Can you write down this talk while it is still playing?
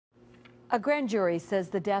A grand jury says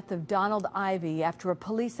the death of Donald Ivy after a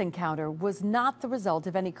police encounter was not the result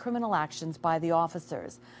of any criminal actions by the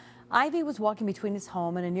officers. Ivy was walking between his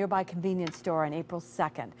home and a nearby convenience store on April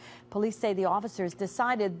 2nd. Police say the officers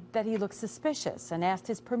decided that he looked suspicious and asked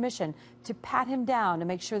his permission to pat him down to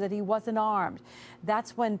make sure that he wasn't armed.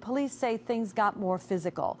 That's when police say things got more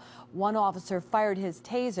physical. One officer fired his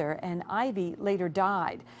taser and Ivy later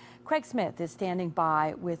died. Craig Smith is standing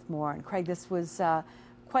by with more. And Craig, this was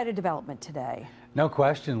quite a development today. No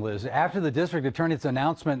question, Liz. After the district attorney's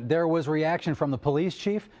announcement, there was reaction from the police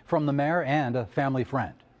chief, from the mayor, and a family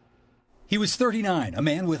friend. He was 39, a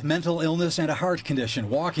man with mental illness and a heart condition,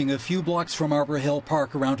 walking a few blocks from Arbor Hill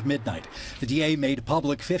Park around midnight. The DA made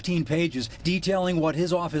public 15 pages detailing what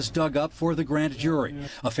his office dug up for the grand jury.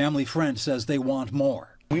 A family friend says they want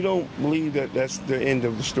more. We don't believe that that's the end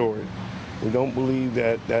of the story. We don't believe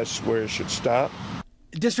that that's where it should stop.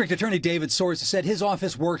 District Attorney David Soares said his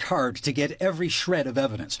office worked hard to get every shred of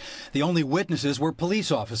evidence. The only witnesses were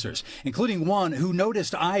police officers, including one who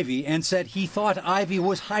noticed Ivy and said he thought Ivy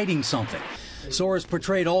was hiding something. Soares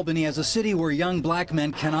portrayed Albany as a city where young black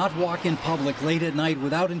men cannot walk in public late at night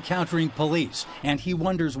without encountering police, and he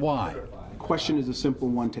wonders why. The question is a simple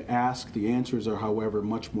one to ask. The answers are, however,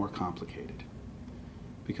 much more complicated.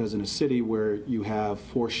 Because in a city where you have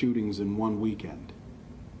 4 shootings in one weekend,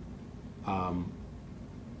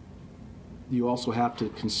 you also have to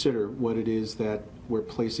consider what it is that we're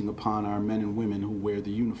placing upon our men and women who wear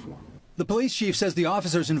the uniform. The police chief says the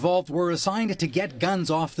officers involved were assigned to get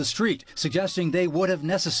guns off the street, suggesting they would have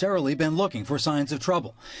necessarily been looking for signs of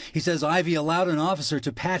trouble. He says Ivy allowed an officer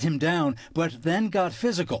to pat him down, but then got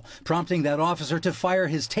physical, prompting that officer to fire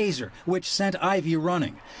his taser, which sent Ivy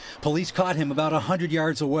running. Police caught him about 100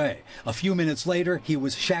 yards away. A few minutes later, he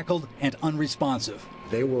was shackled and unresponsive.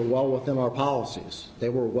 They were well within our policies. They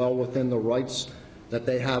were well within the rights that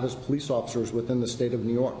they have as police officers within the state of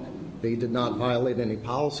New York. They did not violate any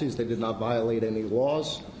policies. They did not violate any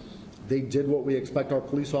laws. They did what we expect our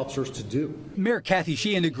police officers to do. Mayor Kathy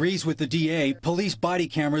Sheehan agrees with the DA. Police body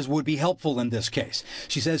cameras would be helpful in this case.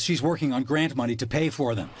 She says she's working on grant money to pay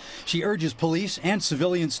for them. She urges police and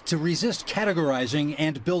civilians to resist categorizing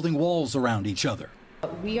and building walls around each other.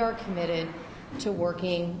 We are committed to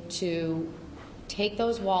working to take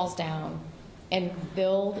those walls down and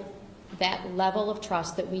build that level of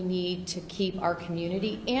trust that we need to keep our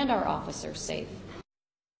community and our officers safe.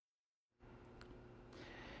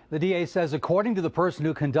 The DA says, according to the person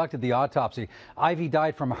who conducted the autopsy, Ivy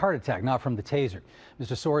died from a heart attack, not from the taser.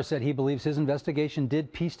 Mr. Soares said he believes his investigation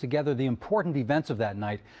did piece together the important events of that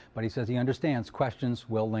night, but he says he understands questions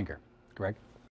will linger. Greg?